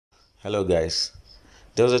Hello guys.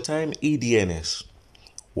 There was a time EDNS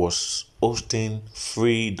was hosting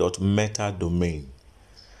free.meta domain.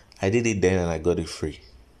 I did it then and I got it free.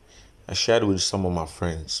 I shared with some of my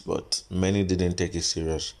friends, but many didn't take it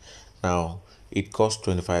serious. Now it costs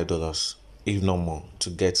 $25, if not more, to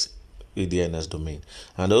get EDNS domain.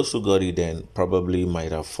 And those who got it then probably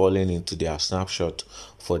might have fallen into their snapshot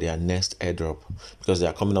for their next airdrop because they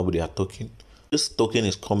are coming up with their token. This token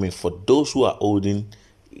is coming for those who are holding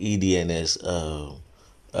EDNS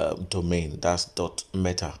domain. That's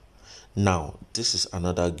 .meta. Now this is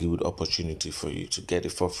another good opportunity for you to get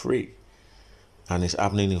it for free, and it's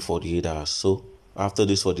happening in 48 hours. So after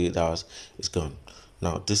this 48 hours, it's gone.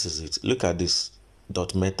 Now this is it. Look at this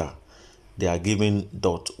 .meta. They are giving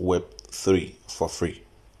 .web3 for free.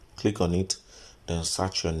 Click on it, then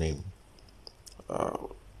search your name.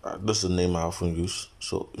 This is the name I often use,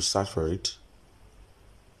 so you search for it.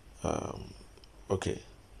 Okay,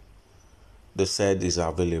 they said is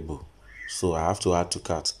available, so I have to add to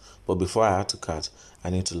cart. But before I add to cart, I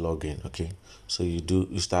need to log in. Okay, so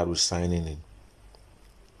you start with signing in.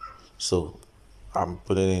 So I'm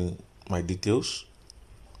putting in my details.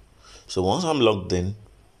 So once I'm logged in,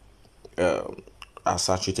 I'll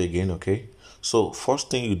search it again. Okay, so first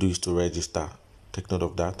thing you do is to register. Take note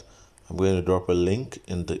of that. I'm going to drop a link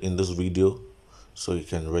in this video so you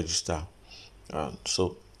can register.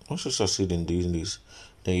 So once you succeed in doing this,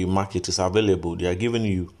 then you mark it is available. They are giving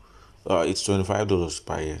you it's $25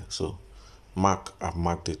 per year. So I've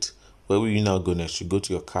marked it. Where will you now go next? You go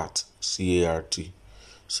to your cart, CART.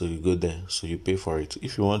 So you go there, so you pay for it.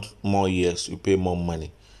 If you want more years, you pay more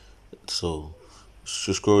money. So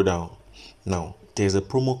scroll down. Now there's a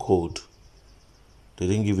promo code. They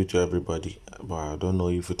didn't give it to everybody, but I don't know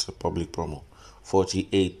if it's a public promo.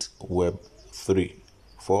 48 web3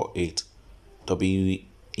 48 WEB3.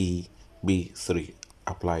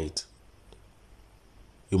 Apply it.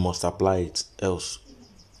 You must apply it, else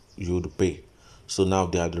you would pay. So now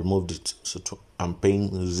they had removed it. So I'm paying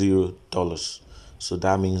 $0. So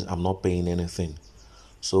that means I'm not paying anything.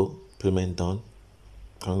 So payment done.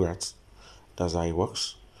 Congrats. That's how it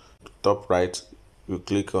works. Top right, you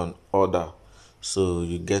click on order. So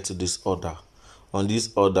you get to this order. On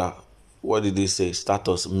this order, what did they say?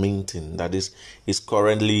 Status minting. That is, it's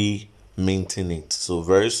currently minting it. So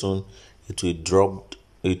very soon it will drop.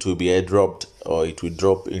 It will be airdropped, or it will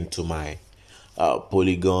drop into my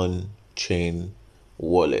Polygon chain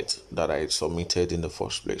wallet that I submitted in the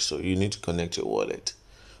first place. So you need to connect your wallet,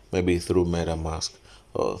 maybe through MetaMask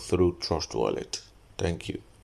or through Trust Wallet. Thank you.